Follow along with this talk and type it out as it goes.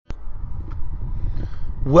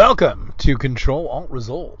Welcome to Control Alt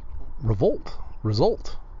Revolt.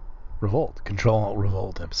 Control Alt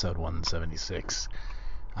Revolt, episode 176.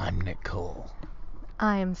 I'm Nick Cole.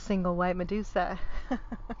 I am single white Medusa.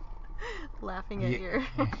 Laughing at your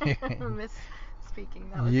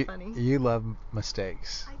misspeaking. That was funny. You love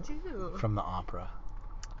mistakes. I do. From the opera.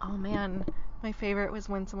 Oh man, my favorite was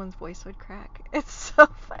when someone's voice would crack. It's so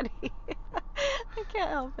funny. I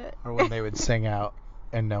can't help it. Or when they would sing out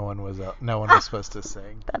and no one was supposed to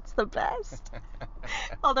sing. That's the best.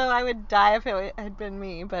 Although I would die if it had been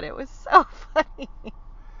me, but it was so funny.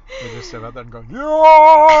 They just sit out there and go,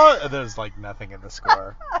 yeah! And there's like nothing in the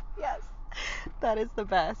score. Yes, that is the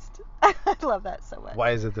best. I love that so much.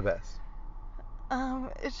 Why is it the best?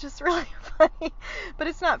 It's just really funny, but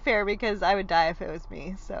it's not fair because I would die if it was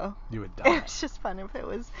me. So You would die. It was just fun if it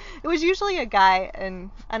was. It was usually a guy,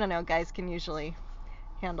 and I don't know, guys can usually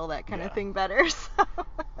handle that kind of thing better. So.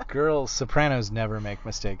 Girls, sopranos never make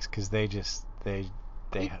mistakes because they that's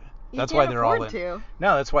you why can't they're all afford to.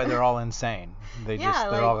 No, that's why they're all insane. They're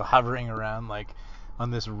like, all hovering around like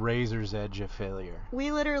on this razor's edge of failure.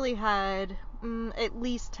 We literally had at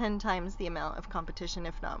least 10 times the amount of competition,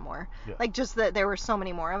 if not more. Yeah. Like, just that there were so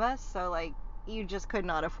many more of us, so like you just could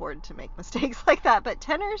not afford to make mistakes like that. But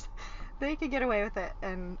tenors, they could get away with it,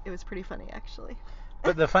 and it was pretty funny actually.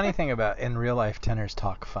 But the funny thing about in real life, tenors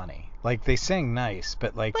talk funny. Like they sing nice,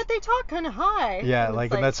 but like. But they talk kind of high. Yeah,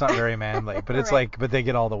 like and that's not very manly. But it's right. but they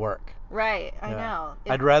get all the work. Right, I know.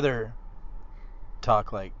 I'd rather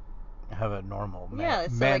talk like have a normal man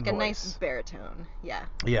so man like voice. a nice baritone. Yeah.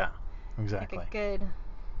 Yeah, exactly. Like a good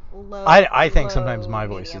low. I think sometimes my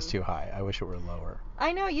medium. voice is too high. I wish it were lower.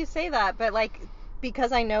 I know you say that, but like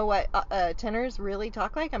because I know what tenors really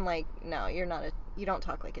talk like, I'm like, no, you don't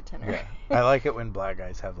talk like a tenor. Yeah. I like it when black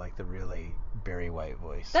guys have like the really Barry White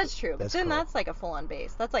voice. That's true. But then cool. that's like a full-on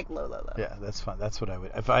bass. That's like low. Yeah, that's fun. That's what I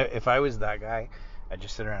would. If I was that guy, I'd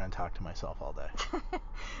just sit around and talk to myself all day.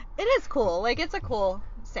 It is cool. Like it's a cool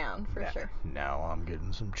sound for sure. Now I'm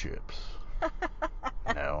getting some chips.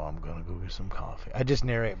 Now I'm gonna go get some coffee. I just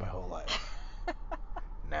narrate my whole life.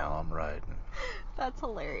 Now I'm riding. That's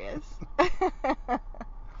hilarious.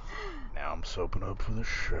 Now I'm soaping up for the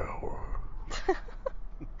shower.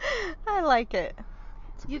 I like it.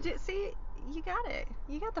 You got it.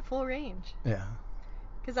 You got the full range. Yeah.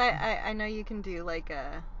 Because I know you can do like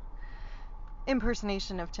a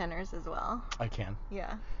impersonation of tenors as well. I can.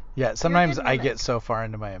 Yeah. Yeah, sometimes I get so far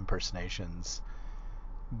into my impersonations,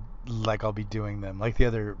 like I'll be doing them.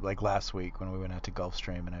 Like last week when we went out to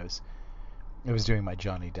Gulfstream and I was doing my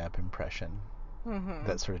Johnny Depp impression. Mm-hmm.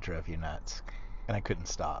 That sort of drove you nuts. And I couldn't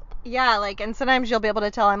stop. Yeah, like, and sometimes you'll be able to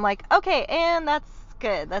tell I'm like, okay, and that's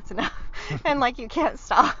good, that's enough. And like you can't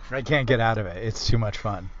stop. I can't get out of it. It's too much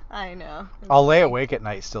fun. I know. I'll lay awake at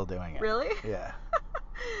night still doing it. Really? Yeah.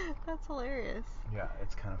 That's hilarious. Yeah,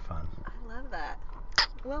 it's kind of fun. I love that.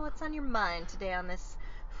 Well, what's on your mind today on this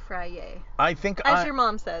Friday? I think As your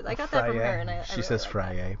mom says. I got that from her. And she really says like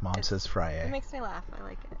Friday. Mom says Friday. It makes me laugh. I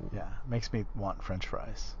like it. Yeah, makes me want French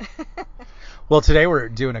fries. Well, today we're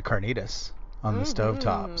doing a carnitas on the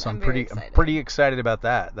stovetop, so I'm pretty excited about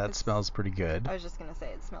that. It smells pretty good. I was just gonna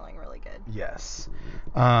say it's smelling really good. Yes.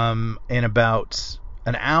 In about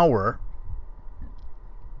an hour,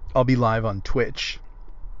 I'll be live on Twitch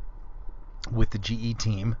with the GE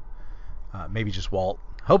team. Maybe just Walt.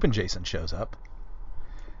 Hoping Jason shows up.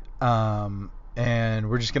 And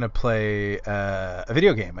we're just gonna play a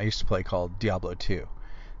video game I used to play called Diablo 2.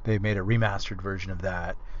 They made a remastered version of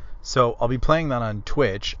that. So I'll be playing that on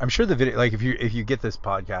Twitch. I'm sure the video, like if you get this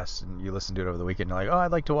podcast and you listen to it over the weekend, you're like, oh,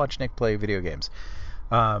 I'd like to watch Nick play video games.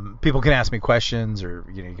 People can ask me questions, or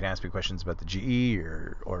you can ask me questions about the GE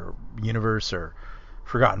or universe or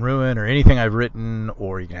Forgotten Ruin or anything I've written,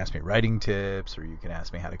 or you can ask me writing tips, or you can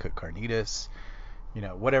ask me how to cook carnitas.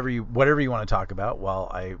 Whatever you want to talk about while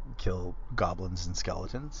I kill goblins and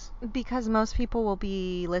skeletons. Because most people will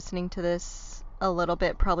be listening to this a little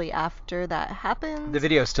bit probably after that happens. The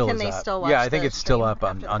video still is up. Can they still watch? Yeah, I think it's still up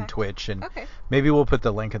on Twitch, and maybe we'll put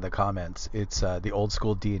the link in the comments. It's the old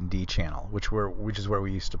school D&D channel, which is where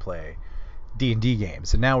we used to play D&D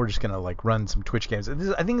games, and now we're just gonna like run some Twitch games.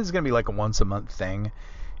 I think this is gonna be like a once a month thing,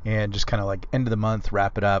 and just kind of like end of the month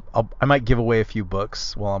wrap it up. I might give away a few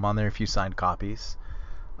books while I'm on there, a few signed copies.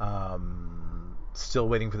 Still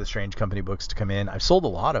waiting for the Strange Company books to come in. I've sold a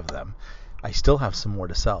lot of them. I still have some more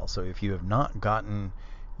to sell. So if you have not gotten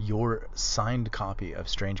your signed copy of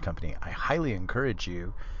Strange Company, I highly encourage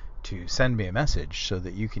you to send me a message so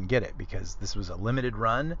that you can get it, because this was a limited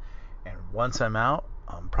run, and once I'm out,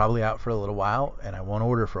 I'm probably out for a little while, and I won't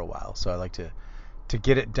order for a while. So I like to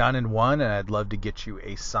get it done in one, and I'd love to get you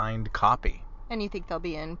a signed copy. And you think they'll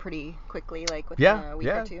be in pretty quickly, like within a week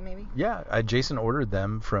or two, maybe? Yeah. Jason ordered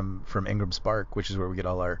them from Ingram Spark, which is where we get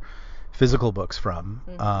all our physical books from,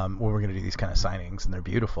 when we're going to do these kind of signings, and they're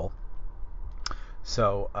beautiful.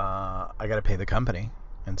 So I got to pay the company,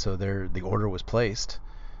 and so the order was placed.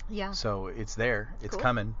 Yeah. So it's there, it's Cool.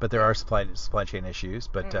 coming, but there are supply chain issues.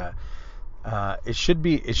 But it should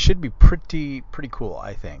be pretty cool,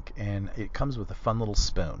 I think, and it comes with a fun little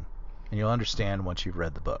spoon, and you'll understand once you've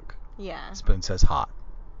read the book. Yeah. Spoon says hot.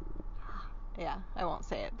 Yeah, I won't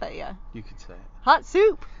say it, but yeah. You could say it. Hot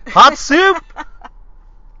soup. Hot soup.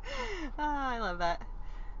 I love that.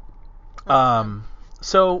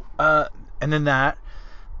 So and then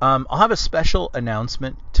I'll have a special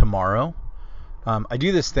announcement tomorrow. I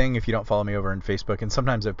do this thing, if you don't follow me over on Facebook, and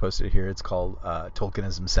sometimes I've posted it here. It's called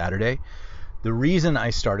Tolkienism Saturday. The reason I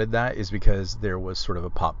started that is because there was sort of a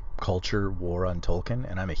pop culture war on Tolkien,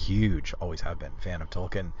 and I'm a huge, always have been, fan of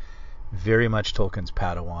Tolkien. Very much Tolkien's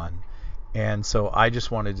Padawan. And so I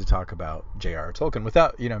just wanted to talk about J.R.R. Tolkien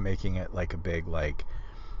without, making it like a big,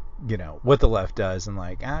 what the left does, and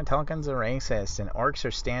Tolkien's a racist, and orcs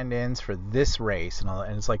are stand-ins for this race, and all that.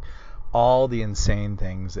 And it's like all the insane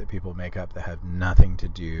things that people make up that have nothing to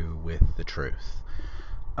do with the truth.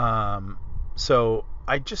 So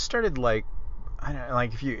I just started I don't know,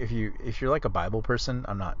 if you're like a Bible person,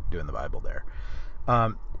 I'm not doing the Bible there.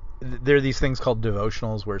 There are these things called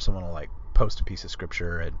devotionals where someone will post a piece of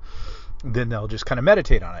scripture, and then they'll just kind of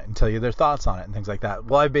meditate on it and tell you their thoughts on it and things like that.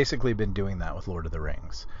 Well, I've basically been doing that with Lord of the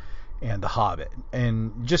Rings and The Hobbit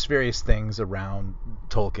and just various things around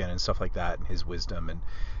Tolkien and stuff like that, and his wisdom and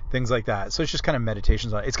things like that. So it's just kind of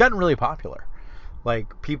meditations on it. It's gotten really popular.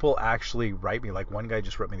 People actually write me. One guy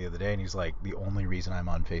just wrote me the other day, and he's like, the only reason I'm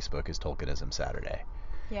on Facebook is Tolkienism Saturday.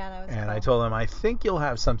 Yeah, that was And cool. I told him, I think you'll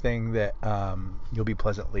have something that you'll be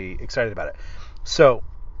pleasantly excited about it. So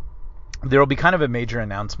there will be kind of a major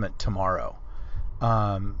announcement tomorrow. So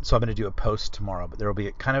I'm going to do a post tomorrow, but there will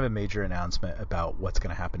be kind of a major announcement about what's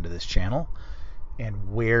going to happen to this channel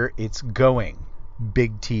and where it's going.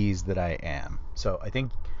 Big tease that I am. So I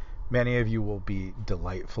think many of you will be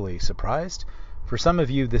delightfully surprised. For some of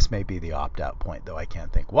you, this may be the opt-out point, though I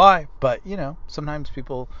can't think why. But, sometimes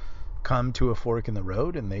people come to a fork in the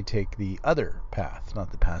road and they take the other path,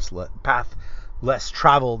 not the path less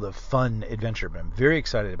traveled of fun adventure. But I'm very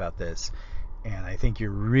excited about this, and I think you're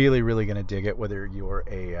really, really going to dig it, whether you're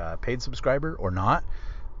a paid subscriber or not.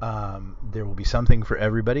 There will be something for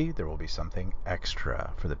everybody. There will be something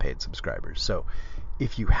extra for the paid subscribers. So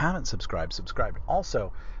if you haven't subscribed, subscribe.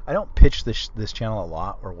 Also, I don't pitch this channel a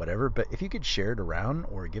lot or whatever, but if you could share it around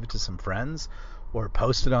or give it to some friends or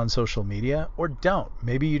post it on social media, or don't.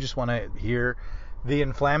 Maybe you just want to hear the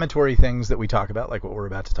inflammatory things that we talk about, like what we're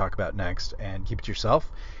about to talk about next, and keep it to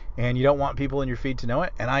yourself, and you don't want people in your feed to know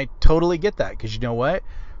it. And I totally get that, because you know what?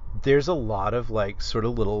 There's a lot of sort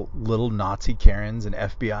of little Nazi Karens and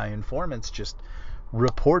FBI informants just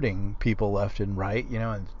reporting people left and right,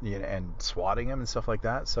 and swatting them and stuff like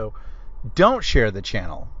that. So don't share the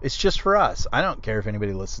channel. It's just for us. I don't care if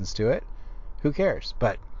anybody listens to it. Who cares?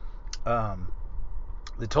 But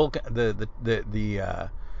the Tolkien,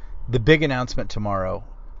 the big announcement tomorrow,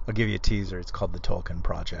 I'll give you a teaser. It's called the Tolkien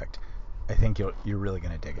Project. I think you're really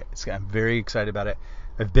going to dig it. I'm very excited about it.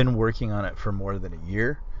 I've been working on it for more than a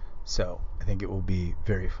year, so I think it will be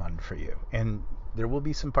very fun for you. And there will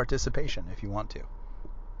be some participation if you want to.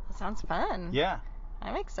 That sounds fun. Yeah.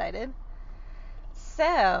 I'm excited.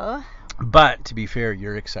 So... But, to be fair,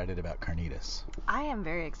 you're excited about Carnitas. I am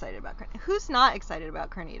very excited about Carnitas. Who's not excited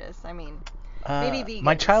about Carnitas? I mean, maybe vegans.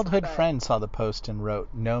 My childhood friend saw the post and wrote,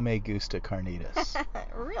 "No me gusta Carnitas."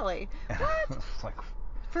 Really? What?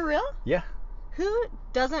 For real? Yeah. Who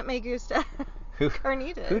doesn't me gusta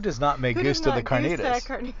Carnitas? Who does not me gusta the Carnitas?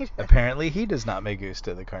 Carnitas? Apparently, he does not me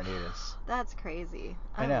gusta the Carnitas. That's crazy.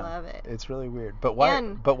 I know. Love it. It's really weird. But why?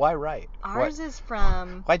 But why write? Ours is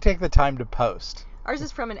from. Why take the time to post? Ours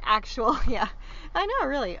is from an actual. Yeah, I know.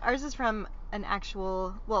 Really, ours is from an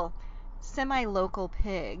actual, semi-local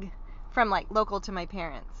pig, from local to my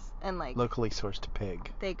parents, and locally sourced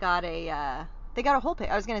pig. They got a whole pig.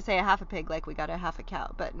 I was gonna say a half a pig, like we got a half a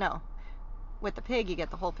cow, but no. With the pig, you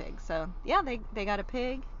get the whole pig. So yeah, they got a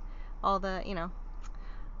pig, all the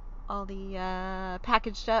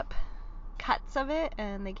packaged up cuts of it,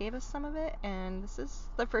 and they gave us some of it, and this is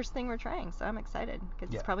the first thing we're trying, so I'm excited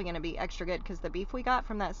because it's probably going to be extra good, because the beef we got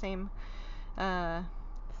from that same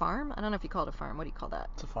farm, I don't know if you call it a farm, what do you call that?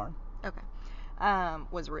 It's a farm. Okay.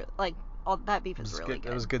 Was real, all that beef is really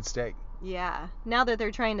good. It was good steak. Yeah. Now that they're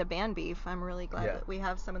trying to ban beef, I'm really glad that we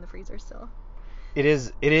have some in the freezer still. It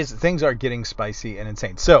is. Things are getting spicy and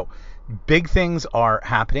insane. So, big things are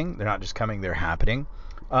happening. They're not just coming, they're happening.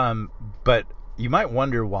 But you might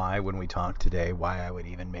wonder why, when we talk today, why I would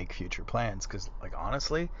even make future plans. Because, like,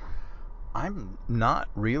 honestly, I'm not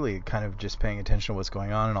really kind of just paying attention to what's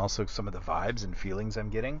going on, and also some of the vibes and feelings I'm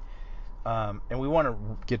getting. And we want to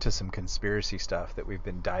get to some conspiracy stuff that we've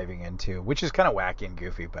been diving into, which is kind of wacky and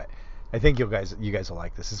goofy, but I think you guys will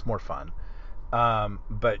like this. It's more fun.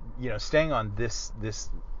 But staying on this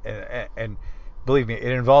and believe me,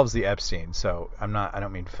 it involves the Epstein. So I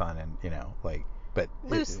don't mean fun and but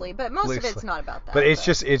loosely, but most of it's not about that. But it's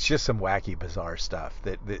just some wacky, bizarre stuff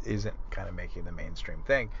that isn't kind of making the mainstream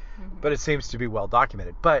thing. Mm-hmm. But it seems to be well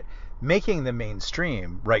documented. But making the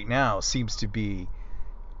mainstream right now seems to be,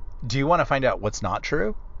 do you want to find out what's not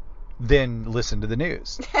true? Then listen to the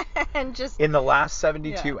news. And just in the last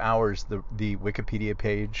 72 hours, the Wikipedia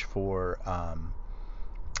page for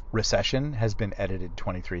recession has been edited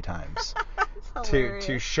 23 times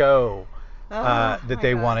to show that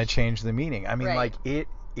they want to change the meaning. I mean, right. Like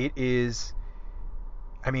it is.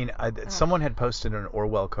 I mean, someone had posted an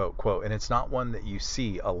Orwell quote, and it's not one that you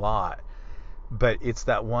see a lot, but it's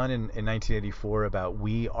that one in 1984 about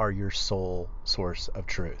 "We are your sole source of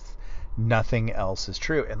truth. Nothing else is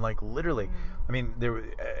true." And like literally, I mean,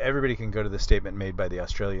 everybody can go to the statement made by the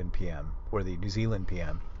Australian PM or the New Zealand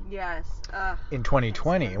PM. Yes. In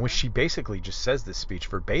 2020, in which she basically just says this speech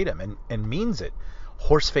verbatim and means it,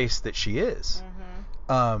 horseface that she is.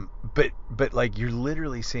 Mm-hmm. But like you're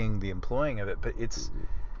literally seeing the employing of it. But it's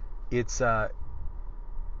the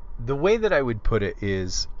way that I would put it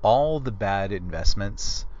is all the bad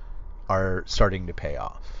investments are starting to pay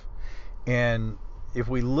off. And if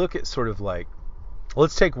we look at sort of like,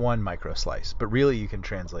 let's take one micro slice, but really you can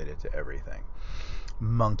translate it to everything.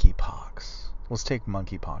 Monkeypox. Let's take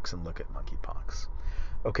monkeypox and look at monkeypox.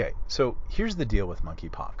 Okay, so here's the deal with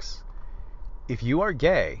monkeypox. If you are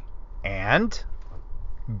gay and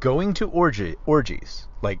going to orgies,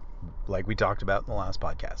 like we talked about in the last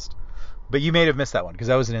podcast, but you may have missed that one because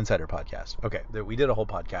that was an insider podcast. Okay, we did a whole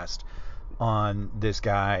podcast on this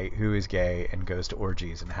guy who is gay and goes to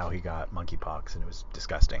orgies and how he got monkeypox, and it was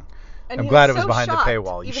disgusting. And I'm glad it was behind shocked, the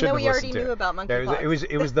paywall. You shouldn't have listened to it. Even though we already knew about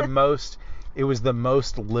monkeypox. It was the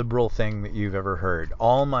most liberal thing that you've ever heard.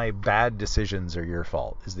 All my bad decisions are your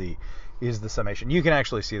fault is the summation. You can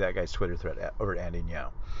actually see that guy's Twitter thread over at Andy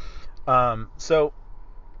Ngo. So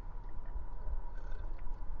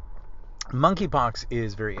monkeypox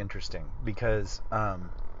is very interesting because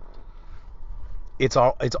it's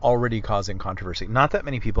already causing controversy. Not that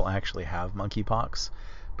many people actually have monkeypox,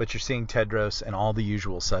 but you're seeing Tedros and all the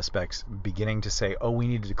usual suspects beginning to say, "Oh, we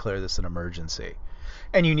need to declare this an emergency,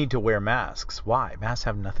 and you need to wear masks." Why? Masks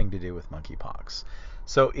have nothing to do with monkeypox.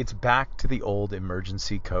 So it's back to the old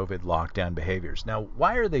emergency COVID lockdown behaviors. Now,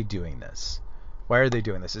 why are they doing this?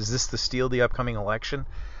 Is this to steal the upcoming election?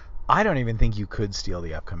 I don't even think you could steal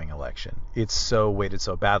the upcoming election. It's so weighted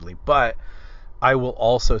so badly. But I will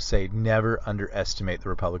also say never underestimate the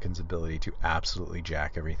Republicans' ability to absolutely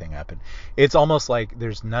jack everything up. And it's almost like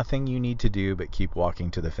there's nothing you need to do but keep walking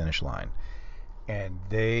to the finish line. And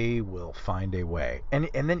they will find a way. And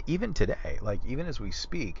then even today, like even as we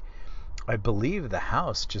speak, I believe the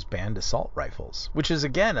House just banned assault rifles, which is,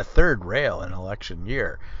 again, a third rail in an election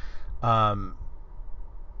year.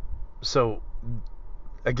 So,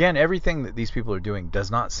 again, everything that these people are doing does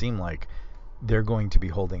not seem like they're going to be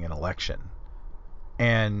holding an election.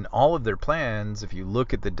 And all of their plans, if you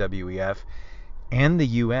look at the WEF and the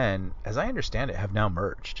UN, as I understand it, have now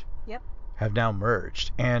merged. Yep. Have now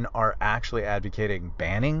merged and are actually advocating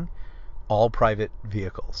banning all private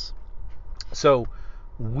vehicles. So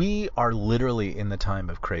we are literally in the time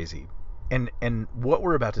of crazy. And what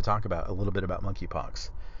we're about to talk about, a little bit about monkeypox,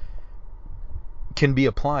 can be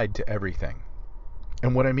applied to everything.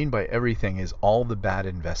 And what I mean by everything is all the bad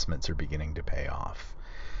investments are beginning to pay off.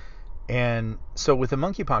 And so with the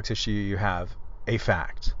monkeypox issue, you have a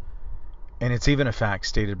fact. And it's even a fact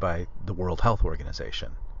stated by the World Health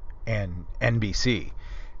Organization and NBC.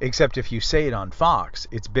 Except if you say it on Fox,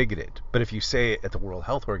 it's bigoted. But if you say it at the World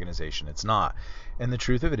Health Organization, it's not. And the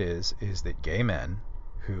truth of it is that gay men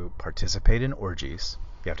who participate in orgies,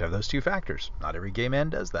 you have to have those two factors. Not every gay man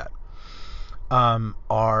does that.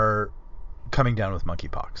 Are coming down with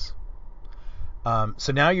monkeypox.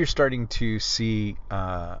 So now you're starting to see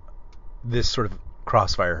this sort of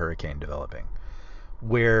crossfire hurricane developing,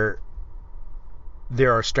 where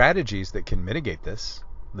there are strategies that can mitigate this.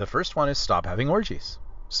 The first one is stop having orgies.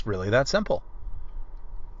 It's really that simple.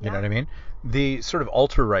 You know what I mean? The sort of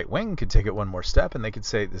ultra right wing could take it one more step, and they could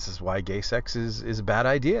say this is why gay sex is a bad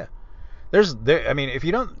idea. I mean, if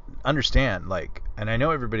you don't understand, like, and I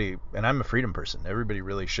know everybody, and I'm a freedom person, everybody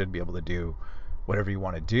really should be able to do whatever you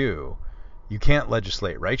want to do. You can't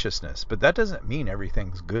legislate righteousness, but that doesn't mean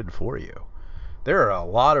everything's good for you. There are a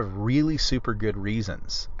lot of really super good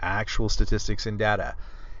reasons, actual statistics and data,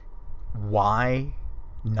 why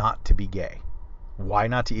not to be gay. Why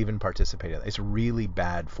not to even participate in it? It's really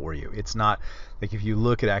bad for you. It's not like if you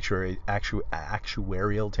look at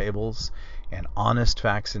actuarial tables and honest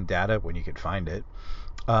facts and data when you could find it,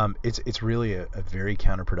 it's really a very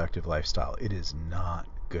counterproductive lifestyle. It is not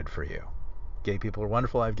good for you. Gay people are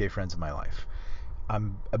wonderful. I have gay friends in my life.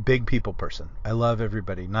 I'm a big people person. I love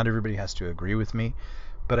everybody. Not everybody has to agree with me,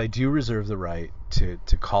 but I do reserve the right to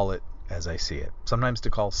call it as I see it. Sometimes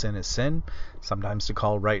to call sin as sin, sometimes to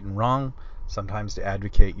call right and wrong, sometimes to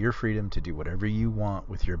advocate your freedom to do whatever you want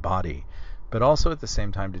with your body, but also at the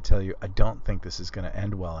same time to tell you I don't think this is going to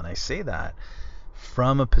end well. And I say that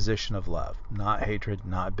from a position of love, not hatred,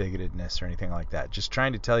 not bigotedness or anything like that. Just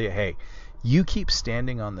trying to tell you, hey, you keep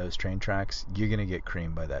standing on those train tracks, you're going to get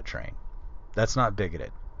creamed by that train. That's not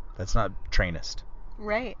bigoted. That's not trainist.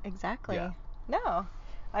 Right, exactly. Yeah. No.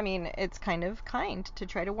 I mean, it's kind of kind to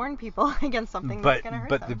try to warn people against something that's going to hurt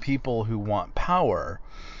them. But the people who want power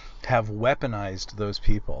have weaponized those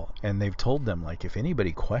people, and they've told them, like, if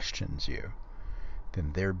anybody questions you,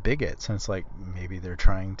 then they're bigots. And it's like, maybe they're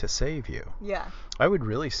trying to save you. Yeah. I would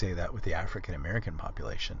really say that with the African American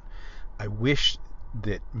population. I wish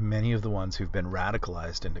that many of the ones who've been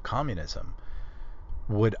radicalized into communism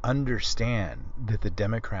would understand that the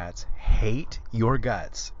Democrats hate your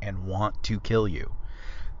guts and want to kill you.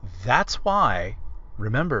 That's why,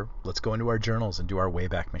 remember, let's go into our journals and do our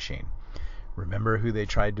Wayback Machine. Remember who they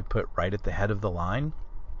tried to put right at the head of the line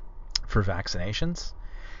for vaccinations?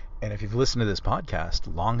 And if you've listened to this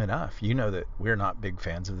podcast long enough, you know that we're not big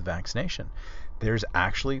fans of the vaccination. There's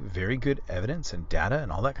actually very good evidence and data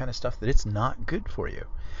and all that kind of stuff that it's not good for you.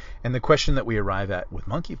 And the question that we arrive at with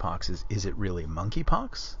monkeypox is it really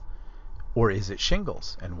monkeypox or is it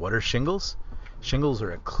shingles? And what are shingles? Shingles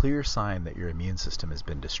are a clear sign that your immune system has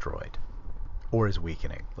been destroyed or is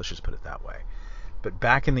weakening. Let's just put it that way. But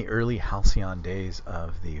back in the early halcyon days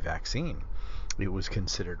of the vaccine, it was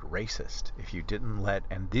considered racist if you didn't let,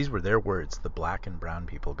 and these were their words, the black and brown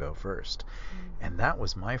people go first. And that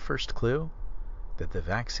was my first clue that the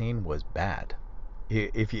vaccine was bad.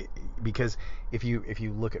 Because if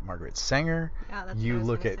you look at Margaret Sanger, you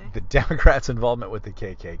look at the Democrats' involvement with the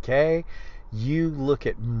KKK, you look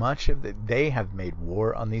at much of they have made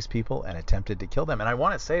war on these people and attempted to kill them. And I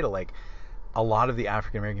want to say to like a lot of the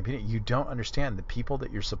African American people, you don't understand the people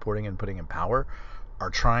that you're supporting and putting in power are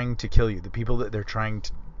trying to kill you. The people that they're trying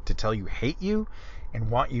to tell you hate you and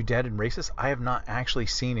want you dead and racist. I have not actually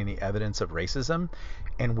seen any evidence of racism,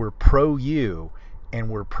 and we're pro you, and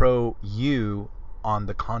we're pro you on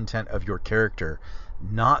the content of your character,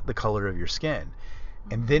 not the color of your skin.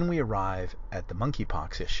 And then we arrive at the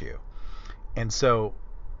monkeypox issue. And so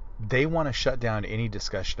they want to shut down any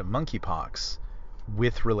discussion of monkeypox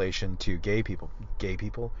with relation to gay people. Gay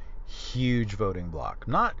people, huge voting bloc.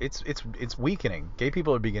 It's weakening. Gay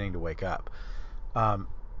people are beginning to wake up.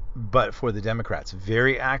 But for the Democrats,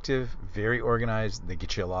 very active, very organized. They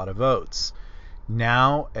get you a lot of votes.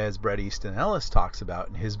 Now, as Bret Easton Ellis talks about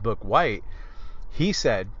in his book White, he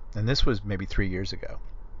said, and this was maybe 3 years ago,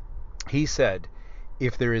 he said,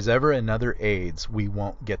 if there is ever another AIDS, we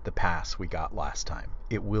won't get the pass we got last time.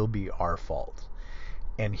 It will be our fault.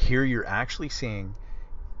 And here you're actually seeing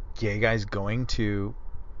gay guys going to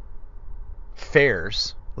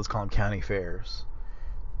fairs, let's call them county fairs,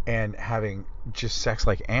 and having just sex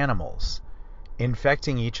like animals,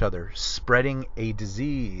 infecting each other, spreading a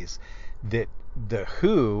disease that the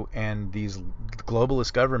WHO and these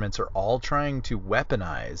globalist governments are all trying to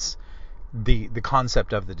weaponize the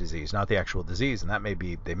concept of the disease, not the actual disease. And they may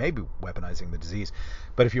be weaponizing the disease.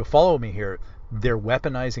 But if you'll follow me here, they're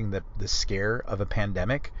weaponizing the scare of a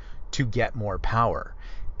pandemic to get more power.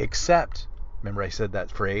 Except, remember I said that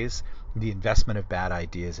phrase, the investment of bad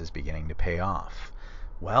ideas is beginning to pay off.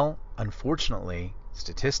 Well, unfortunately,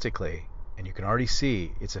 statistically, and you can already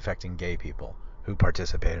see it's affecting gay people who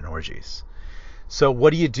participate in orgies. So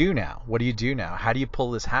what do you do now? How do you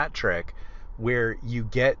pull this hat trick where you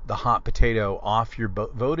get the hot potato off your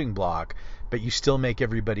voting block, but you still make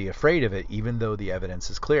everybody afraid of it, even though the evidence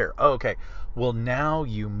is clear? Oh, okay. Well, now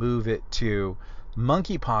you move it to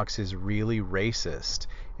monkeypox is really racist,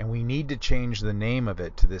 and we need to change the name of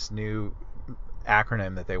it to this new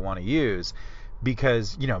acronym that they want to use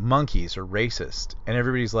because, monkeys are racist. And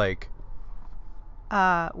everybody's like,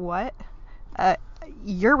 what?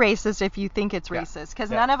 You're racist if you think it's racist,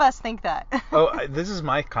 because none of us think that. Oh, this is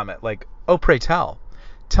my comment. Like, Oh, pray tell.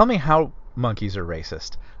 Tell me how monkeys are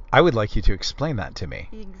racist. I would like you to explain that to me.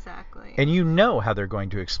 Exactly. And you know how they're going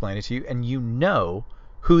to explain it to you, and you know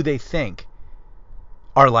who they think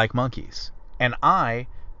are like monkeys. And I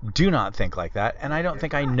do not think like that, and I don't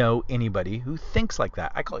think I know anybody who thinks like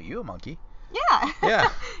that. I call you a monkey. Yeah.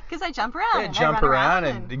 Yeah. Because I jump around. Yeah, jump around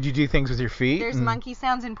and you do things with your feet. There's monkey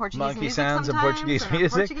sounds in Portuguese monkey music sounds in sometimes, Portuguese and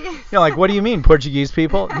music. Portuguese. You know, like, what do you mean, Portuguese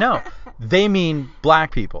people? No, they mean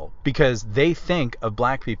black people because they think of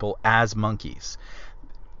black people as monkeys.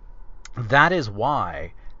 That is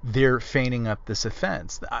why they're feigning up this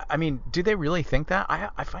offense. I mean, do they really think that?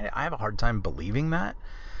 I find it, I have a hard time believing that.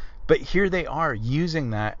 But here they are using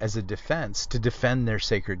that as a defense to defend their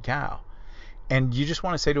sacred cow. And you just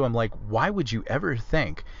want to say to them, like, why would you ever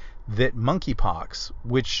think that monkeypox,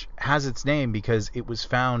 which has its name because it was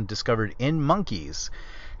discovered in monkeys,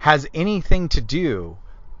 has anything to do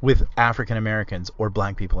with African Americans or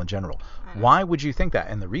black people in general? Why would you think that?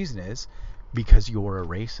 And the reason is because you're a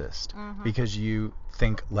racist, because you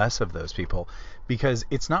think less of those people, because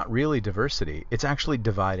it's not really diversity. It's actually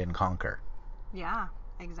divide and conquer. Yeah,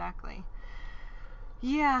 exactly.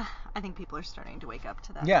 Yeah, I think people are starting to wake up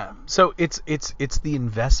to that. Yeah, so it's the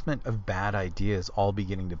investment of bad ideas all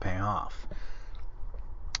beginning to pay off.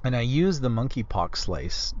 And I use the monkeypox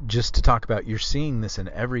slice just to talk about, you're seeing this in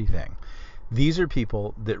everything. These are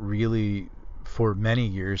people that really, for many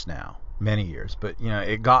years, but you know,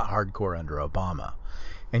 it got hardcore under Obama.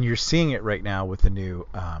 And you're seeing it right now with the new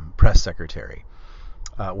press secretary.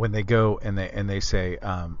 When they go and they say,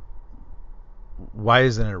 why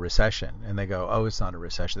isn't it a recession? And they go, oh, it's not a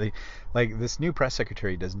recession. They, like, this new press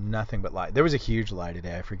secretary does nothing but lie. There was a huge lie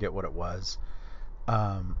today. I forget what it was.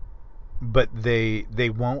 But they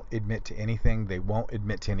won't admit to anything. They won't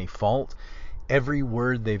admit to any fault. Every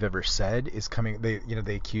word they've ever said is coming.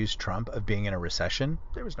 They accuse Trump of being in a recession.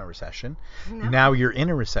 There was no recession. No. Now you're in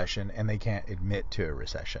a recession and they can't admit to a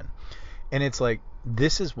recession. And it's like,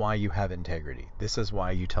 this is why you have integrity. This is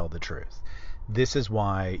why you tell the truth. This is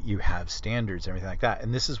why you have standards and everything like that.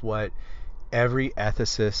 And this is what every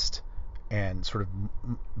ethicist and sort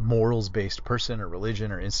of morals-based person or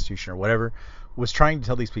religion or institution or whatever was trying to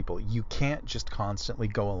tell these people. You can't just constantly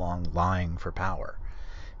go along lying for power,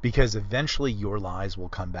 because eventually your lies will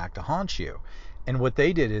come back to haunt you. And what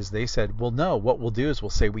they did is they said, well, no, what we'll do is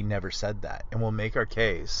we'll say we never said that, and we'll make our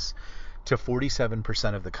case to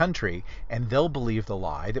 47% of the country, and they'll believe the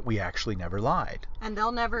lie that we actually never lied. And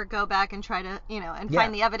they'll never go back and try to,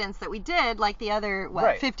 find the evidence that we did, like the other,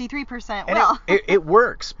 53% and will. It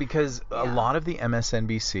works, because a lot of the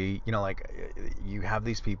MSNBC, you have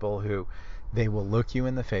these people who, they will look you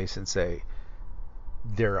in the face and say,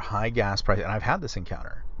 there are high gas prices, and I've had this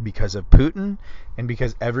encounter, because of Putin and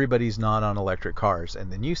because everybody's not on electric cars.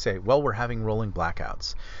 And then you say, well, we're having rolling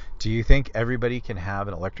blackouts. Do you think everybody can have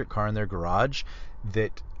an electric car in their garage?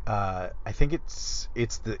 That I think it's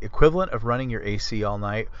the equivalent of running your AC all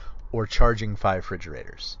night or charging 5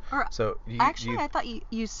 refrigerators. So I thought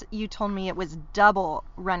you told me it was double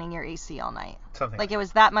running your AC all night. Something like it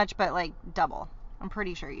was that much, but like double. I'm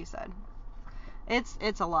pretty sure you said.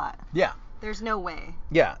 It's a lot. Yeah. There's no way.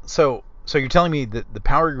 Yeah. So you're telling me that the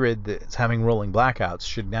power grid that's having rolling blackouts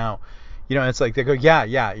should now, it's like they go, yeah,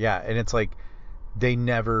 and it's like they're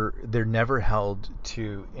never held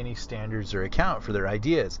to any standards or account for their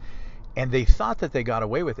ideas. And they thought that they got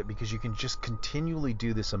away with it because you can just continually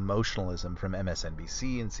do this emotionalism from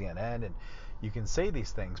MSNBC and CNN, and you can say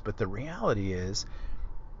these things, but the reality is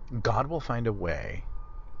God will find a way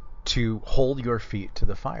to hold your feet to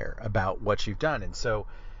the fire about what you've done. And so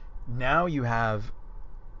now you have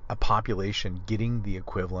a population getting the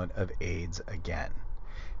equivalent of AIDS again.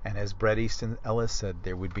 And as Bret Easton Ellis said,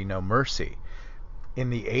 there would be no mercy. In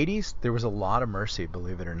the 80s, there was a lot of mercy,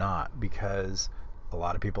 believe it or not, because a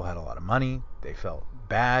lot of people had a lot of money. They felt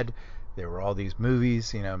bad. There were all these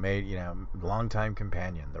movies, made, Longtime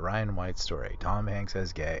Companion, The Ryan White Story, Tom Hanks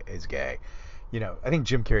is gay. I think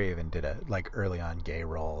Jim Carrey even did a early on gay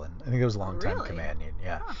role, and I think it was Longtime Companion.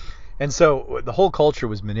 Yeah. Huh. And so the whole culture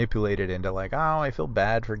was manipulated into I feel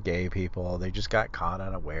bad for gay people. They just got caught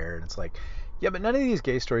unaware. And it's like, yeah, but none of these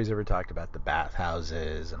gay stories ever talked about the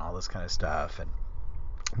bathhouses and all this kind of stuff and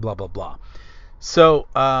blah, blah, blah. So,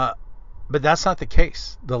 but that's not the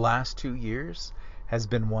case. The last 2 years has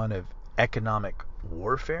been one of economic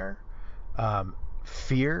warfare,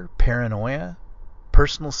 fear, paranoia,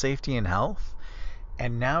 personal safety and health.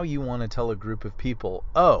 And now you want to tell a group of people,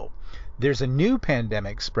 oh, there's a new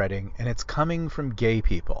pandemic spreading and it's coming from gay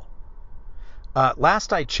people.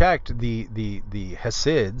 Last I checked, the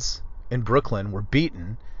Hasids in Brooklyn were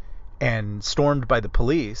beaten and stormed by the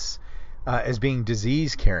police as being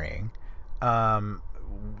disease carrying.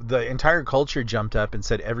 the entire culture jumped up and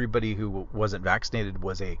said everybody who wasn't vaccinated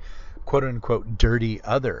was a quote unquote dirty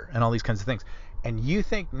other and all these kinds of things. And you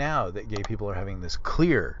think now that gay people are having this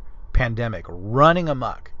clear pandemic running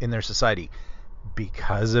amok in their society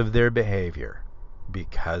because of their behavior,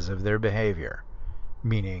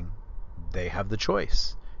 meaning they have the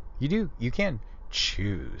choice. You can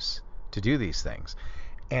choose to do these things.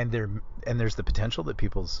 And there's the potential that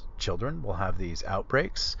people's children will have these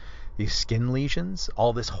outbreaks, these skin lesions,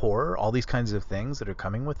 all this horror, all these kinds of things that are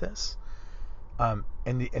coming with this. And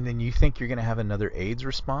then you think you're going to have another AIDS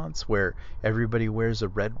response where everybody wears a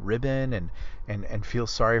red ribbon and feels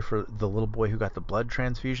sorry for the little boy who got the blood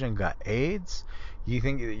transfusion and got AIDS? You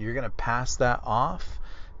think that you're going to pass that off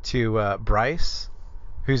to Bryce,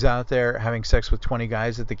 who's out there having sex with 20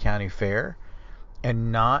 guys at the county fair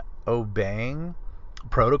and not obeying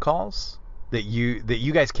protocols that you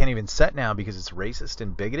guys can't even set now because it's racist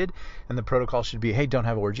and bigoted, and the protocol should be, hey, don't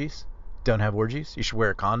have orgies, you should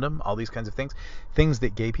wear a condom, all these kinds of things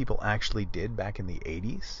that gay people actually did back in the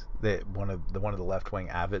 80s, that one of the left-wing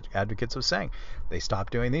advocates was saying. They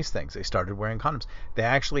stopped doing these things, they started wearing condoms, they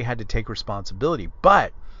actually had to take responsibility.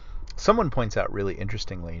 But someone points out really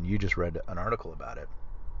interestingly, and you just read an article about it,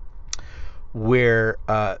 where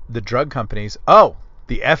the drug companies,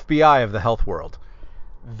 the FBI of the health world,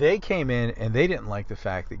 they came in and they didn't like the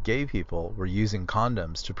fact that gay people were using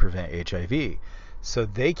condoms to prevent HIV. So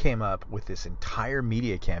they came up with this entire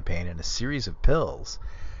media campaign and a series of pills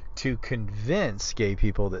to convince gay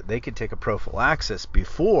people that they could take a prophylaxis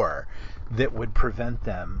before that would prevent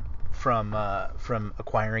them from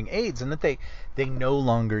acquiring AIDS, and that they no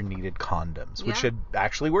longer needed condoms, which had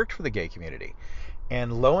actually worked for the gay community.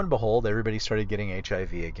 And lo and behold, everybody started getting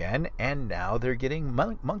HIV again, and now they're getting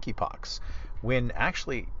monkeypox, when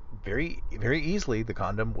actually very, very easily the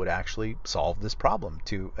condom would actually solve this problem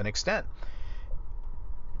to an extent.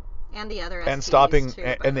 And the other STDs and stopping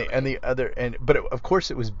too, but of course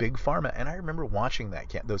it was big pharma, and I remember watching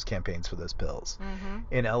those campaigns for those pills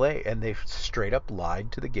in LA, and they straight up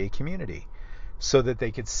lied to the gay community so that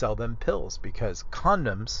they could sell them pills, because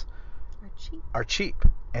condoms are cheap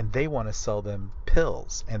and they want to sell them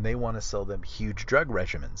pills, and they want to sell them huge drug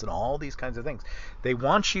regimens and all these kinds of things. They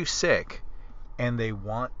want you sick, and they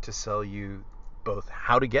want to sell you both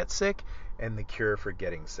how to get sick and the cure for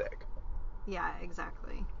getting sick. Yeah,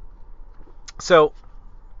 exactly. So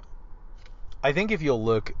I think if you'll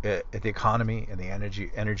look at the economy and the energy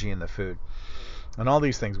and the food and all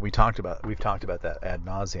these things we've talked about that ad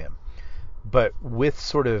nauseum, but with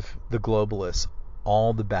sort of the globalists,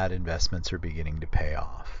 all the bad investments are beginning to pay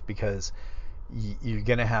off, because you're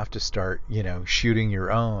going to have to start, shooting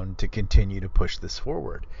your own to continue to push this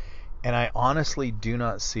forward. And I honestly do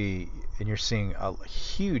not see, and you're seeing a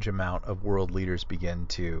huge amount of world leaders begin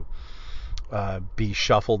to be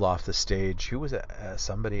shuffled off the stage. Who was it?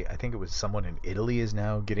 Somebody, I think it was someone in Italy, is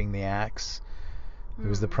now getting the axe. It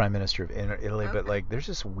was the prime minister of Italy. Okay. But there's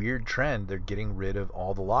this weird trend. They're getting rid of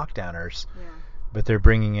all the lockdowners, but they're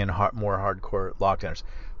bringing in more hardcore lockdowners.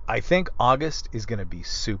 I think August is going to be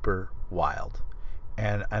super wild.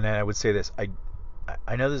 And I would say this.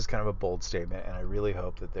 I know this is kind of a bold statement, and I really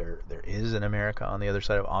hope that there is an America on the other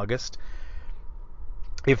side of August.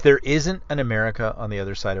 If there isn't an America on the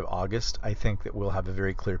other side of August, I think that we'll have a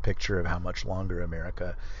very clear picture of how much longer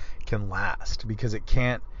America can last. Because it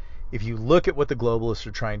can't, if you look at what the globalists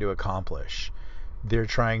are trying to accomplish, they're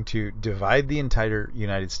trying to divide the entire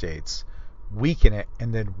United States, weaken it,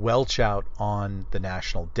 and then welch out on the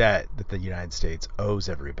national debt that the United States owes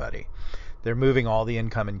everybody. They're moving all the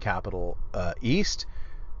income and capital east.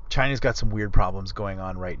 China's got some weird problems going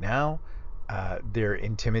on right now. They're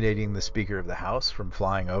intimidating the Speaker of the House from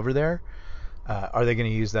flying over there. Are they going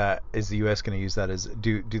to use that? Is the U.S. going to use that as...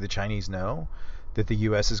 Do the Chinese know that the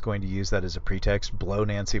U.S. is going to use that as a pretext, blow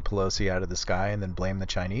Nancy Pelosi out of the sky, and then blame the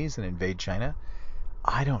Chinese and invade China?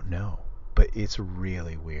 I don't know. But it's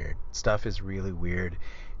really weird. Stuff is really weird.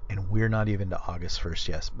 And we're not even to August 1st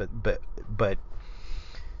yet. But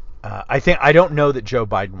I don't know that Joe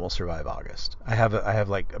Biden will survive August. I have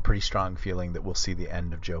a pretty strong feeling that we'll see the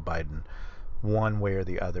end of Joe Biden one way or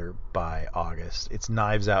the other by August. It's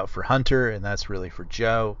knives out for Hunter, and that's really for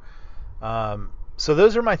Joe. So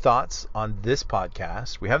those are my thoughts on this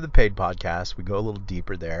podcast. We have the paid podcast. We go a little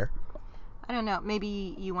deeper there. I don't know.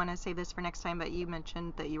 Maybe you want to save this for next time, but you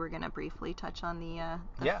mentioned that you were going to briefly touch on the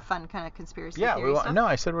fun kind of conspiracy theory stuff. No,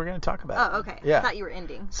 I said we're going to talk about it. Oh, okay. Yeah. I thought you were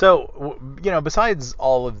ending. So, besides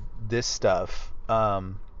all of this stuff,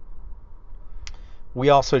 we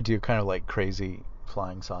also do kind of like crazy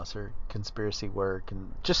flying saucer conspiracy work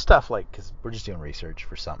and just stuff because we're just doing research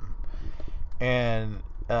for something. And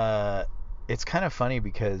it's kind of funny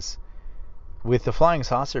because with the flying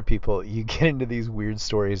saucer people, you get into these weird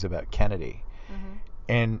stories about Kennedy.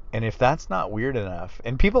 And if that's not weird enough,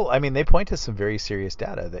 and people, I mean, they point to some very serious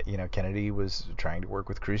data that, you know, Kennedy was trying to work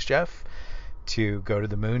with Khrushchev to go to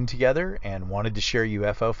the moon together and wanted to share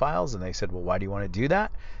UFO files. And they said, well, why do you want to do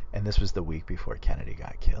that? And this was the week before Kennedy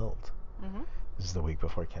got killed. This is the week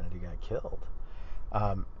before Kennedy got killed.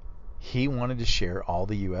 He wanted to share all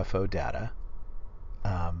the UFO data.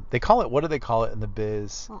 They call it, what do they call it in the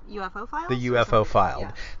biz? Well, UFO files? The UFO file.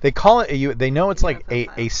 Yeah. They call it they know it's like UFO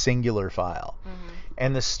a singular file.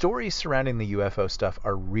 And the stories surrounding the UFO stuff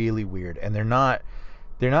are really weird, and they're not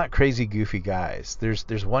crazy goofy guys.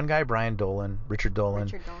 There's one guy, Richard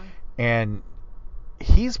Dolan, and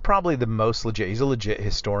he's probably the most legit. He's a legit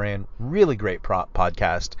historian, really great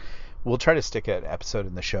podcast. We'll try to stick an episode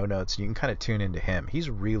in the show notes. You can kind of tune into him. He's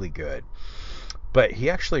really good. But he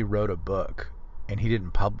actually wrote a book, and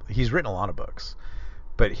he's written a lot of books,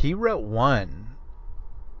 but he wrote one,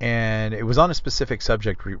 and it was on a specific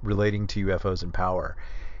subject relating to UFOs and power.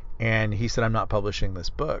 And he said, I'm not publishing this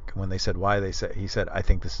book. When they said why, he said, I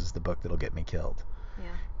think this is the book that'll get me killed. Yeah.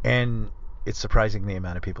 And it's surprising the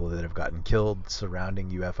amount of people that have gotten killed surrounding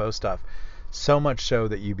UFO stuff. So much so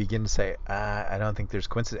that you begin to say, I don't think there's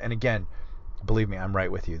coincidence. And again, believe me, I'm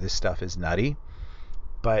right with you. This stuff is nutty.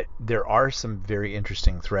 But there are some very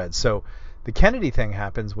interesting threads. So the Kennedy thing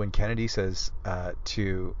happens when Kennedy says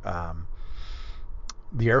to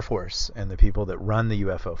the Air Force and the people that run the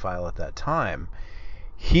UFO file at that time,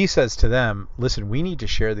 he says to them, listen, we need to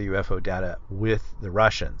share the UFO data with the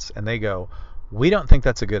Russians. And they go, we don't think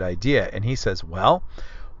that's a good idea. And he says, well,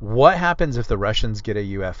 what happens if the Russians get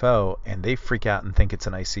a UFO and they freak out and think it's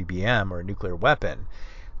an ICBM or a nuclear weapon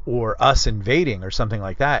or us invading or something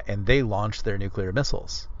like that, and they launch their nuclear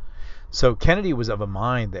missiles? So Kennedy was of a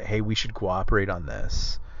mind that, hey, we should cooperate on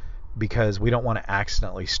this because we don't want to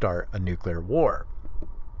accidentally start a nuclear war.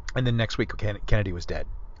 And then next week, Kennedy was dead.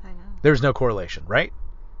 I know. There was no correlation, right?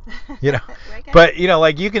 You know, Right, but you know,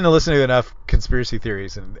 like you can listen to enough conspiracy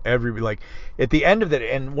theories and like at the end of it,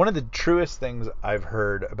 and one of the truest things I've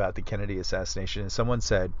heard about the Kennedy assassination is someone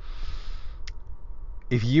said,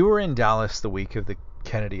 if you were in Dallas the week of the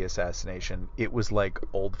Kennedy assassination, it was like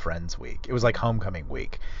old friends week. It was like homecoming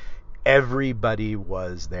week. Everybody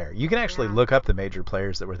was there. You can actually look up the major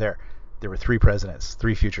players that were there. There were three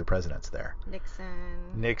future presidents there.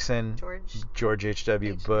 Nixon, George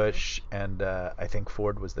H.W. Bush, and I think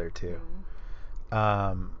Ford was there too.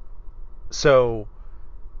 So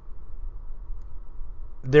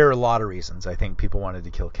there are a lot of reasons I think people wanted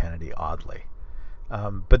to kill Kennedy, oddly.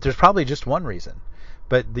 But there's probably just one reason.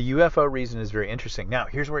 But the UFO reason is very interesting. Now,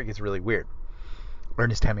 here's where it gets really weird.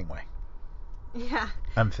 Ernest Hemingway. Yeah.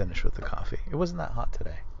 I'm finished with the coffee. It wasn't that hot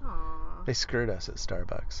today. Aww. They screwed us at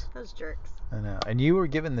Starbucks. Those jerks. I know. And you were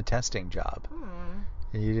given the testing job.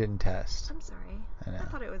 And you didn't test. I'm sorry. I know. I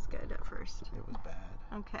thought it was good at first. It was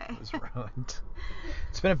bad. Okay. It was ruined.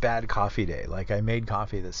 It's been a bad coffee day. Like, I made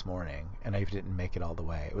coffee this morning, and I didn't make it all the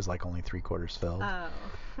way. It was like only 3/4 filled. Oh.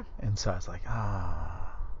 And so I was like,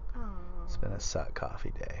 it's been a suck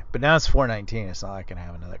coffee day. But now it's 4:19. It's not like I can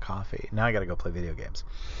have another coffee. Now I got to go play video games.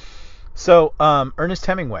 So, Ernest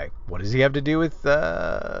Hemingway, what does he have to do with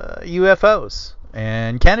UFOs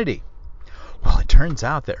and Kennedy? Well, it turns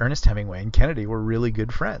out that Ernest Hemingway and Kennedy were really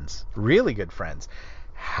good friends. Really good friends.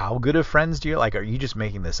 How good of friends do you like? Are you just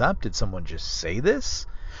making this up? Did someone just say this?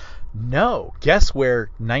 No. Guess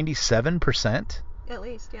where 97% at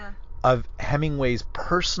least, yeah, of Hemingway's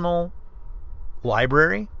personal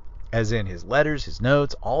library, as in his letters, his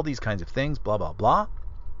notes, all these kinds of things, blah, blah, blah.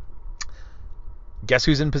 Guess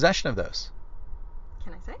who's in possession of those?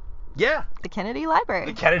 Can I say? Yeah. The Kennedy Library.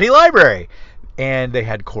 The Kennedy Library. And they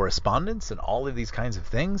had correspondence and all of these kinds of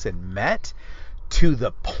things and met to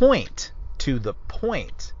the point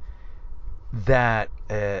that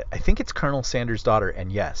I think it's Colonel Sanders' daughter,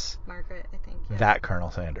 and yes, Margaret, I think. Yeah. That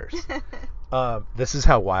Colonel Sanders. This is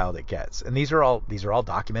how wild it gets. And these are all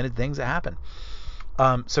documented things that happen.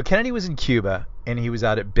 So Kennedy was in Cuba and he was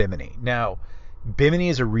out at Bimini. Now, Bimini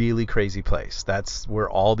is a really crazy place. That's where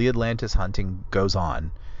all the Atlantis hunting goes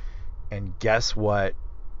on. And guess what?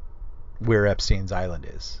 Where Epstein's Island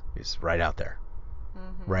is right out there.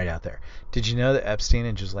 Mm-hmm. Right out there. Did you know that Epstein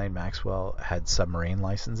and Ghislaine Maxwell had submarine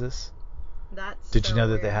licenses? Did you know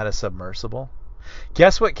that they had a submersible?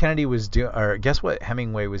 Guess what Kennedy was doing, or guess what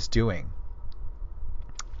Hemingway was doing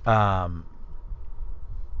during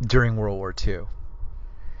World War II?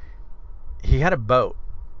 He had a boat,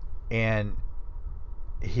 and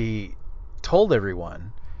he told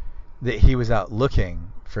everyone that he was out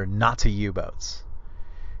looking for Nazi U-boats.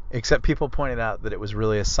 Except people pointed out that it was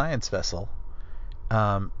really a science vessel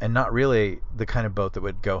and not really the kind of boat that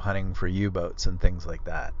would go hunting for U-boats and things like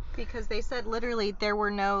that. Because they said literally there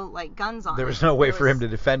were no like guns on it. There was no way for him to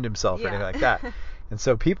defend himself or anything like that. And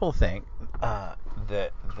so people think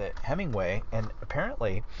that Hemingway, and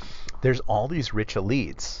apparently there's all these rich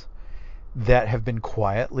elites that have been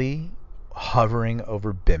quietly hovering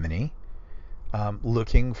over Bimini,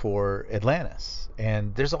 looking for Atlantis.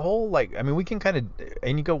 And there's a whole we can kind of,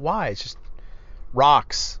 and you go, why? It's just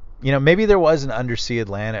rocks. Maybe there was an undersea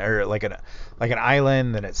Atlantis, or like an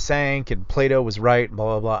island, and it sank, and Plato was right, blah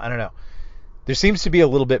blah blah. I don't know. There seems to be a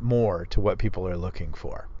little bit more to what people are looking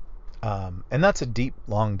for, and that's a deep,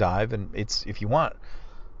 long dive. And it's, if you want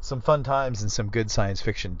some fun times and some good science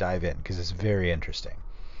fiction, dive in, because it's very interesting.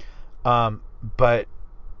 But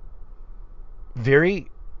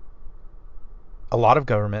a lot of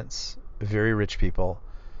governments, very rich people,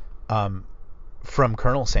 from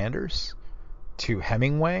Colonel Sanders to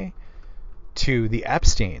Hemingway to the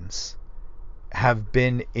Epsteins, have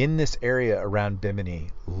been in this area around Bimini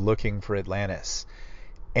looking for Atlantis.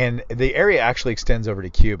 And the area actually extends over to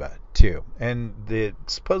Cuba too. And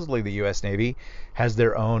supposedly the U.S. Navy has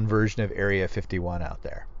their own version of Area 51 out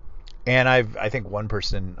there. And I think one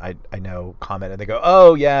person I know commented, they go,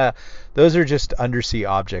 oh yeah, those are just undersea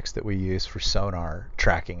objects that we use for sonar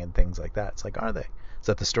tracking and things like that. It's like, are they? Is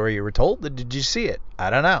that the story you were told? Did you see it? I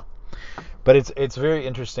don't know. But it's very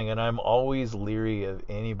interesting, and I'm always leery of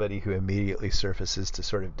anybody who immediately surfaces to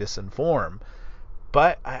sort of disinform.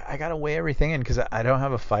 But I got to weigh everything in, because I don't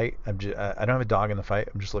have a fight. I don't have a dog in the fight.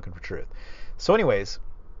 I'm just looking for truth. So anyways,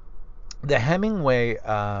 the Hemingway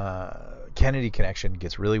Kennedy connection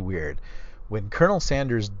gets really weird when Colonel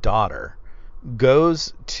Sanders' daughter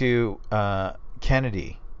goes to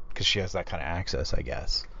Kennedy, because she has that kind of access, I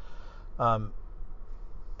guess,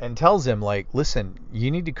 and tells him, like, listen, you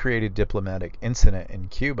need to create a diplomatic incident in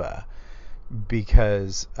Cuba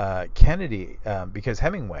because because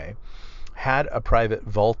Hemingway had a private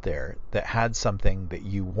vault there that had something that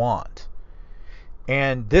you want.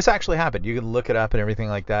 And this actually happened. You can look it up and everything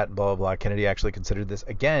like that, and blah, blah, blah. Kennedy actually considered this.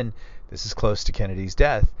 Again, this is close to Kennedy's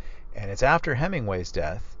death, and it's after Hemingway's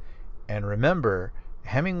death. And remember,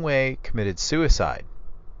 Hemingway committed suicide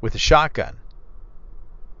with a shotgun,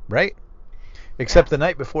 right? Except the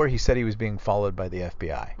night before, he said he was being followed by the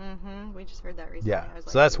FBI. Mm-hmm. We just heard that recently. Yeah, I was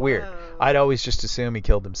so that's weird. I'd always just assume he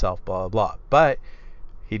killed himself, blah, blah, blah. But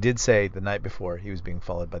he did say the night before he was being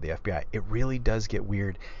followed by the FBI. It really does get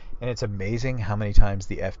weird. And it's amazing how many times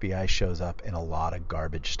the FBI shows up in a lot of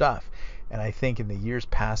garbage stuff. And I think in the years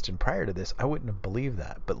past and prior to this, I wouldn't have believed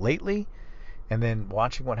that. But lately, and then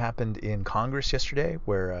watching what happened in Congress yesterday,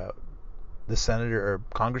 where the senator or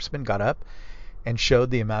congressman got up and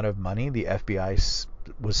showed the amount of money the FBI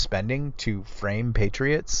was spending to frame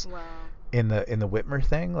patriots. Wow. in the Whitmer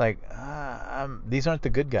thing, like, these aren't the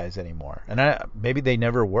good guys anymore. And maybe they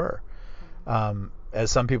never were. As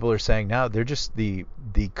some people are saying now, they're just the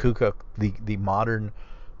modern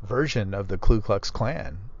version of the Ku Klux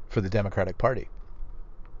Klan for the Democratic Party.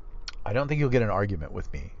 I don't think you'll get an argument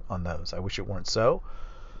with me on those. I wish it weren't so.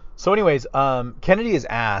 So anyways, Kennedy is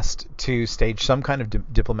asked to stage some kind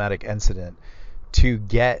of diplomatic incident to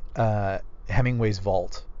get Hemingway's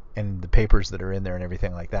vault and the papers that are in there and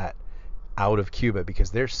everything like that out of Cuba,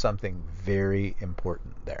 because there's something very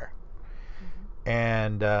important there. Mm-hmm.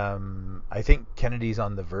 And I think Kennedy's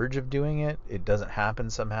on the verge of doing it. It doesn't happen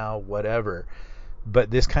somehow, whatever. But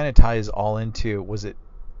this kind of ties all into, was it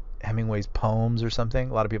Hemingway's poems or something?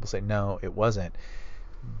 A lot of people say no, it wasn't.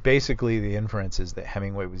 Basically, the inference is that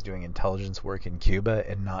Hemingway was doing intelligence work in Cuba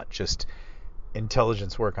and not just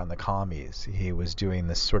intelligence work on the commies. He was doing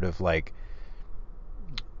this sort of like,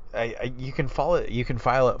 you can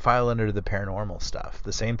file under the paranormal stuff.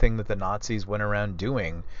 The same thing that the Nazis went around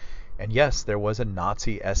doing. And yes, there was a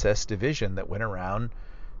Nazi SS division that went around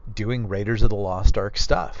doing Raiders of the Lost Ark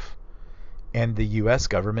stuff. And the U.S.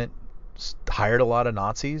 government hired a lot of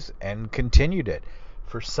Nazis and continued it.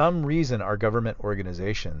 For some reason, our government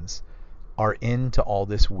organizations are into all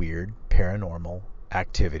this weird paranormal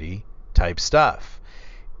activity type stuff.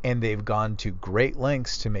 And they've gone to great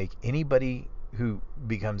lengths to make anybody who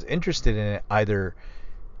becomes interested in it either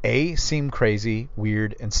A, seem crazy,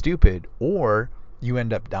 weird, and stupid, or you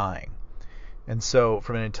end up dying. And so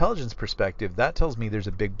from an intelligence perspective, that tells me there's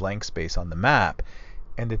a big blank space on the map,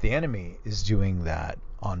 and that the enemy is doing that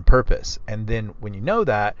on purpose. And then when you know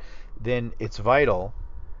that, then it's vital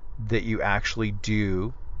that you actually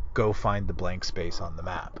do go find the blank space on the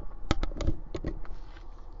map.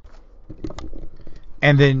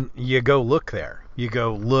 And then you go look there. You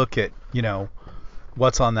go look at,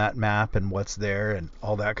 what's on that map and what's there and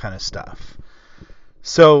all that kind of stuff.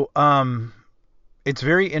 So, it's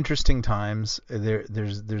very interesting times.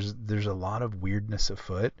 There's a lot of weirdness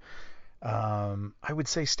afoot. I would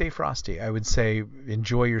say stay frosty. I would say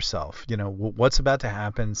enjoy yourself. What's about to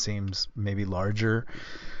happen seems maybe larger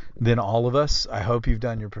than all of us. I hope you've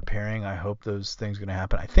done your preparing. I hope those things are going to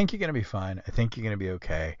happen. I think you're going to be fine. I think you're going to be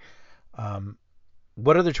okay.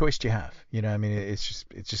 What other choice do you have? I mean, it's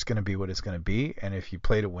just going to be what it's going to be. And if you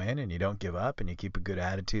play to win and you don't give up and you keep a good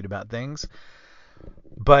attitude about things.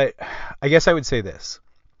 But I guess I would say this.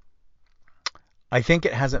 I think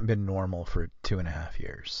it hasn't been normal for 2.5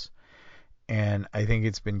 years. And I think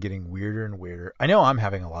it's been getting weirder and weirder. I know I'm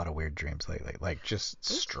having a lot of weird dreams lately, like just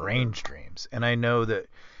strange dreams. And I know that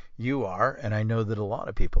you are, and I know that a lot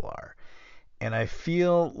of people are. And I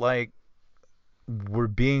feel like we're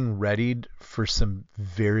being readied for some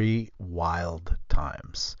very wild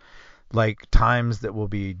times. Like times that will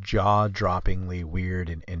be jaw-droppingly weird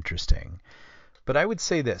and interesting. But I would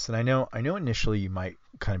say this, and I know initially you might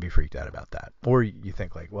kind of be freaked out about that. Or you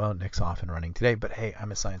think like, well, Nick's off and running today, but hey,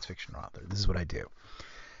 I'm a science fiction author. This is what I do.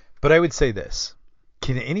 But I would say this.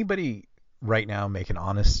 Can anybody right now make an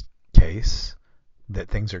honest case that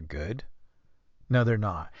things are good? No, they're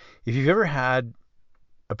not. If you've ever had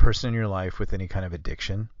a person in your life with any kind of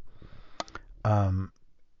addiction,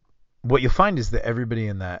 what you'll find is that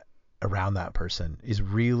everybody around that person is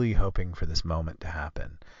really hoping for this moment to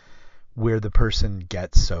happen where the person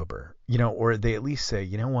gets sober, or they at least say,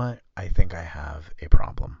 you know what, I think I have a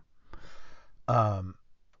problem.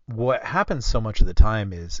 What happens so much of the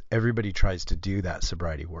time is everybody tries to do that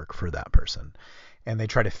sobriety work for that person. And they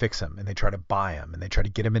try to fix them, and they try to buy them, and they try to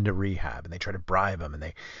get them into rehab, and they try to bribe them,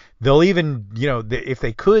 and they'll even, if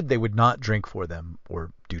they could, they would not drink for them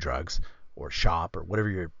or do drugs or shop or whatever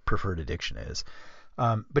your preferred addiction is.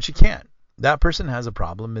 But you can't. That person has a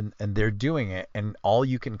problem, and they're doing it, and all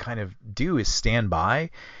you can kind of do is stand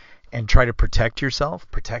by and try to protect yourself,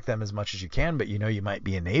 protect them as much as you can, but you might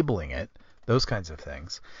be enabling it, those kinds of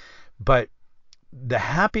things. But the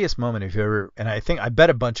happiest moment, if you ever, and I bet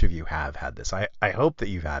a bunch of you have had this. I hope that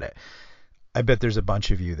you've had it. I bet there's a bunch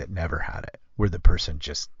of you that never had it, where the person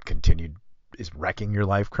just is wrecking your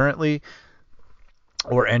life currently,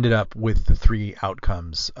 or ended up with the 3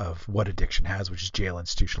 outcomes of what addiction has, which is jail,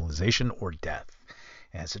 institutionalization, or death.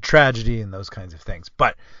 And it's a tragedy and those kinds of things.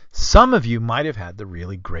 But some of you might have had the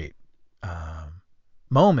really great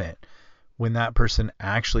moment when that person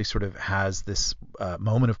actually sort of has this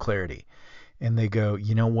moment of clarity. And they go,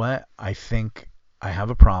 you know what? I think I have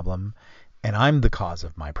a problem, and I'm the cause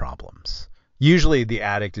of my problems. Usually the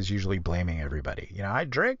addict is usually blaming everybody. I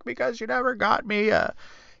drink because you never got me a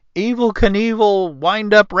Evel Knievel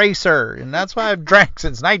wind-up racer, and that's why I've drank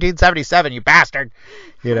since 1977, you bastard.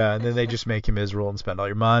 And then they just make you miserable and spend all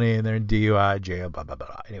your money, and they're in DUI, jail, blah, blah,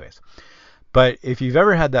 blah. Anyways. But if you've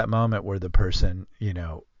ever had that moment where the person,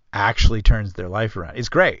 actually turns their life around, it's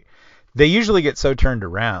great. They usually get so turned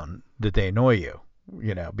around that they annoy you,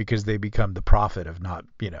 because they become the prophet of not,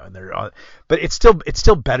 and but it's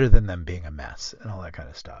still better than them being a mess and all that kind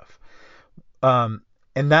of stuff. And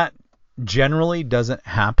that generally doesn't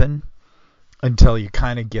happen until you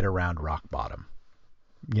kind of get around rock bottom.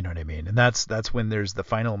 You know what I mean? And that's when there's the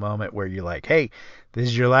final moment where you're like, hey, this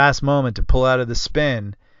is your last moment to pull out of the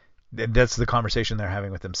spin. That's the conversation they're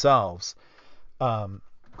having with themselves.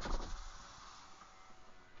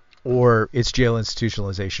 Or it's jail,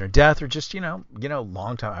 institutionalization, or death, or just,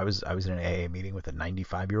 long time. I was in an AA meeting with a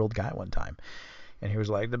 95-year-old guy one time. And he was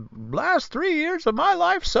like, the last 3 years of my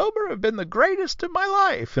life sober have been the greatest of my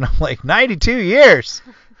life. And I'm like, 92 years?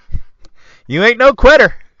 You ain't no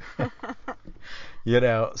quitter.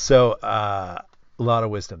 So a lot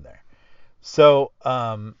of wisdom there. So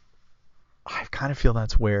I kind of feel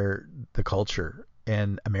that's where the culture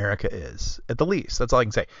in America is, at the least. That's all I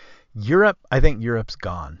can say. Europe, I think Europe's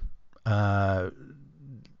gone.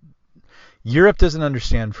 Europe doesn't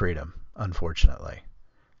understand freedom, unfortunately.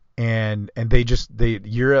 And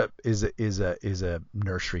Europe is a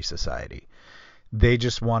nursery society. They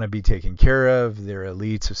just want to be taken care of. Their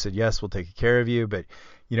elites have said, yes, we'll take care of you. But,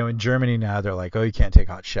 in Germany now, they're like, oh, you can't take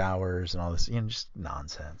hot showers and all this, just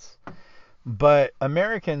nonsense. But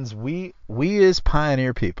Americans, we as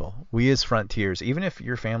pioneer people, we as frontiers, even if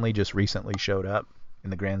your family just recently showed up in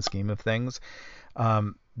the grand scheme of things,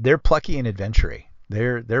 they're plucky and adventurous.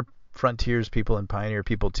 They're frontiers people and pioneer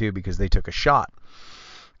people too, because they took a shot.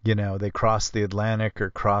 They crossed the Atlantic or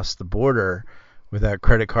crossed the border without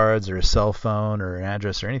credit cards or a cell phone or an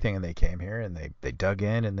address or anything, and they came here and they dug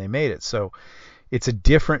in and they made it. So it's a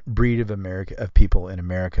different breed of people in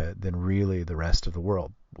America than really the rest of the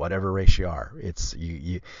world, whatever race you are. It's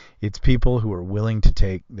people who are willing to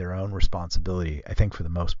take their own responsibility, I think, for the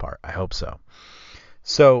most part. I hope so.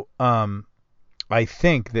 So I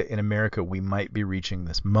think that in America we might be reaching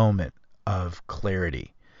this moment of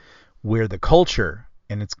clarity where the culture,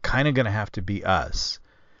 and it's kind of going to have to be us,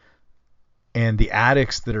 and the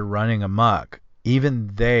addicts that are running amok,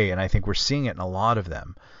 even they, and I think we're seeing it in a lot of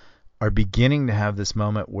them, are beginning to have this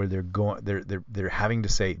moment where they're having to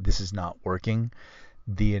say, this is not working.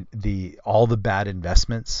 All the bad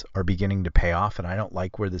investments are beginning to pay off, and I don't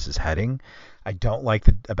like where this is heading. I don't like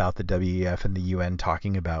about the WEF and the UN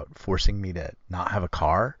talking about forcing me to not have a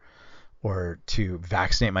car, or to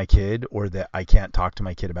vaccinate my kid, or that I can't talk to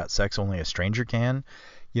my kid about sex, only a stranger can.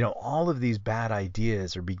 All of these bad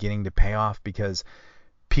ideas are beginning to pay off because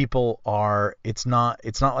people are. It's not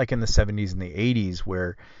like in the 70s and the 80s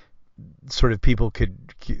where sort of people could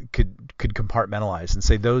compartmentalize and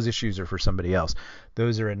say those issues are for somebody else.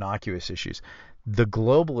 Those are innocuous issues. The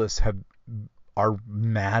globalists are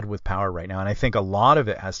mad with power right now, and I think a lot of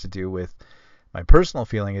it has to do with, my personal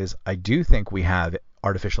feeling is, I do think we have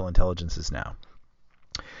artificial intelligences now.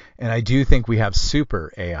 And I do think we have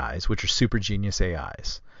super AIs, which are super genius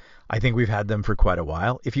AIs. I think we've had them for quite a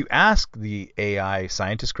while. If you ask the AI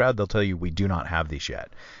scientist crowd, they'll tell you we do not have these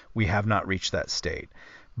yet. We have not reached that state.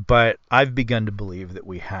 But I've begun to believe that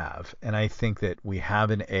we have. And I think that we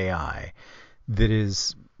have an AI that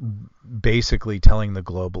is basically telling the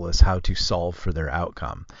globalists how to solve for their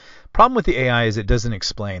outcome. Problem with the AI is it doesn't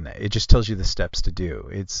explain that. It just tells you the steps to do.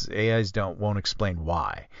 AIs won't explain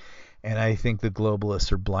why. And I think the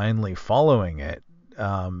globalists are blindly following it,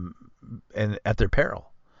 and at their peril.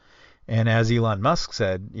 And as Elon Musk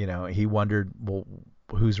said, he wondered, well,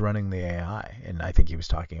 who's running the AI? And I think he was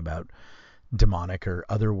talking about demonic or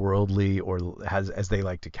otherworldly, or as they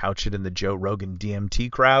like to couch it in the Joe Rogan DMT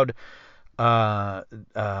crowd, the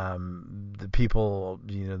people,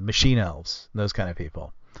 machine elves, those kind of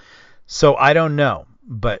people. So I don't know,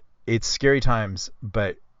 but it's scary times,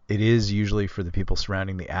 but it is usually for the people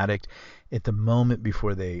surrounding the addict at the moment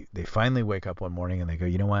before they finally wake up one morning and they go,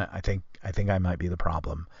 you know what, I think I might be the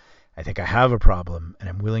problem. I think I have a problem, and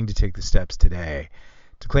I'm willing to take the steps today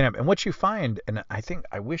to clean up. And what you find, and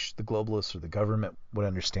I wish the globalists or the government would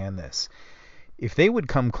understand this, if they would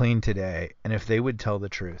come clean today and if they would tell the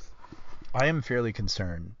truth, I am fairly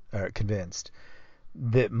convinced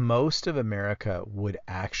that most of America would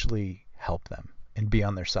actually help them and be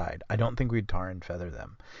on their side. I don't think we'd tar and feather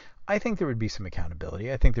them. I think there would be some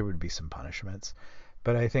accountability. I think there would be some punishments.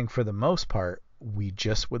 But I think for the most part, we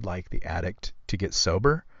just would like the addict to get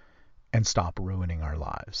sober and stop ruining our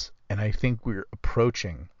lives. And I think we're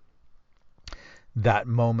approaching that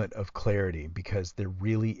moment of clarity because there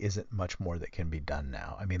really isn't much more that can be done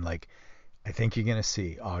now. I mean, I think you're going to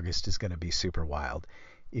see August is going to be super wild.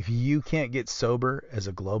 If you can't get sober as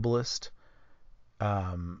a globalist,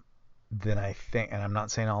 then I think, and I'm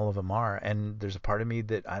not saying all of them are, and there's a part of me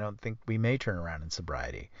that I don't think we may turn around in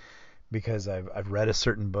sobriety, because I've read a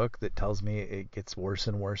certain book that tells me it gets worse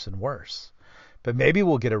and worse and worse. But maybe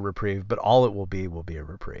we'll get a reprieve, but all it will be a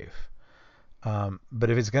reprieve. But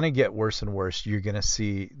if it's going to get worse and worse, you're going to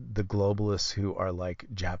see the globalists who are like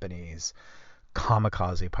Japanese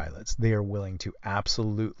kamikaze pilots. They are willing to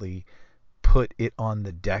absolutely put it on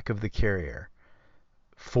the deck of the carrier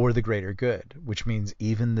for the greater good, which means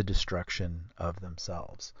even the destruction of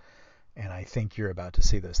themselves. And I think you're about to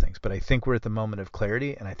see those things. But I think we're at the moment of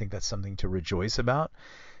clarity, and I think that's something to rejoice about,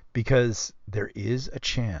 because there is a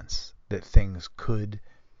chance that things could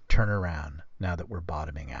turn around now that we're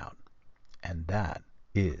bottoming out. And that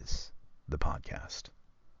is the podcast.